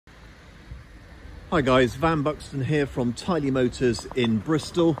Hi guys, Van Buxton here from Tiley Motors in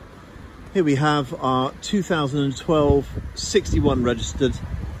Bristol. Here we have our 2012 61 registered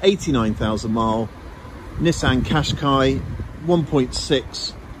 89,000 mile Nissan Qashqai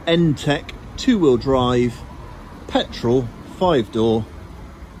 1.6 N-Tech 2-wheel drive petrol 5-door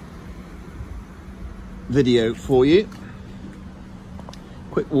video for you.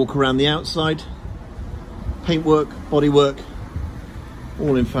 Quick walk around the outside. Paintwork, bodywork,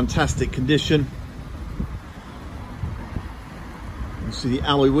 all in fantastic condition. You see the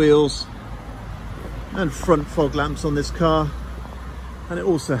alloy wheels and front fog lamps on this car, and it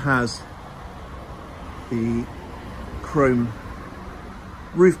also has the chrome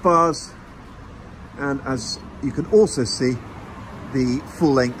roof bars, and as you can also see, the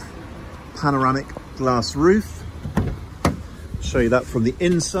full-length panoramic glass roof. I'll show you that from the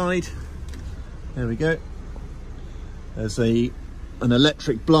inside. There we go. There's an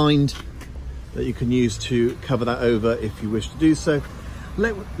electric blind that you can use to cover that over if you wish to do so.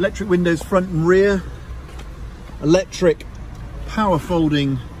 Electric windows front and rear, electric power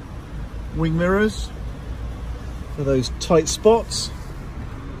folding wing mirrors for those tight spots.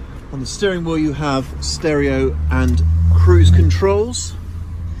 On the steering wheel you have stereo and cruise controls.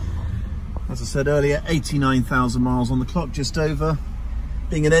 As I said earlier, 89,000 miles on the clock, just over.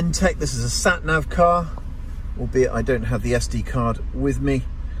 Being an N-Tech, this is a sat-nav car, albeit I don't have the SD card with me,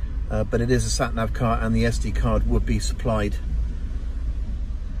 but it is a sat-nav car and the SD card would be supplied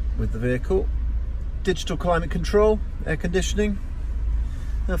with the vehicle. Digital climate control, air conditioning,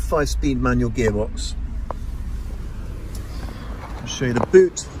 and a 5-speed manual gearbox. I'll show you the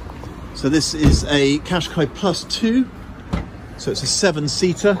boot. So this is a Qashqai+2, so it's a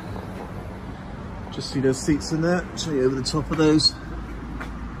 7-seater. Just see those seats in there, show you over the top of those.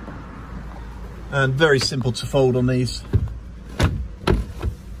 And very simple to fold on these,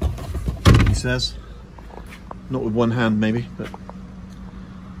 he says. Not with one hand maybe, but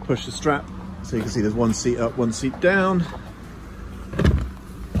push the strap. So you can see there's one seat up, one seat down.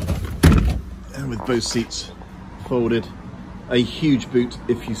 And with both seats folded, a huge boot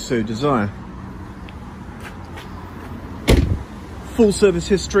if you so desire. Full service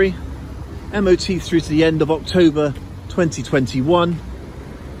history, MOT through to the end of October 2021.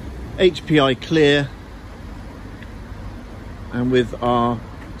 HPI clear, and with our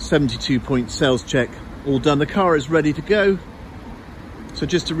 72-point sales check all done, the car is ready to go. So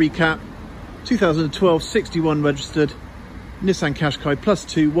just to recap, 2012 61 registered Nissan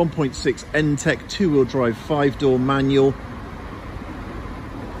Qashqai+2 1.6 N-Tech 2-wheel drive 5-door manual.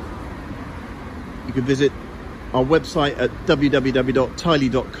 You can visit our website at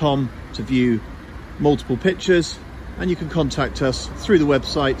www.tiley.com to view multiple pictures, and you can contact us through the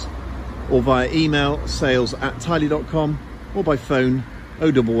website or via email sales@tiley.com, or by phone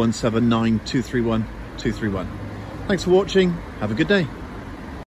 01179 231 231. Thanks for watching, have a good day.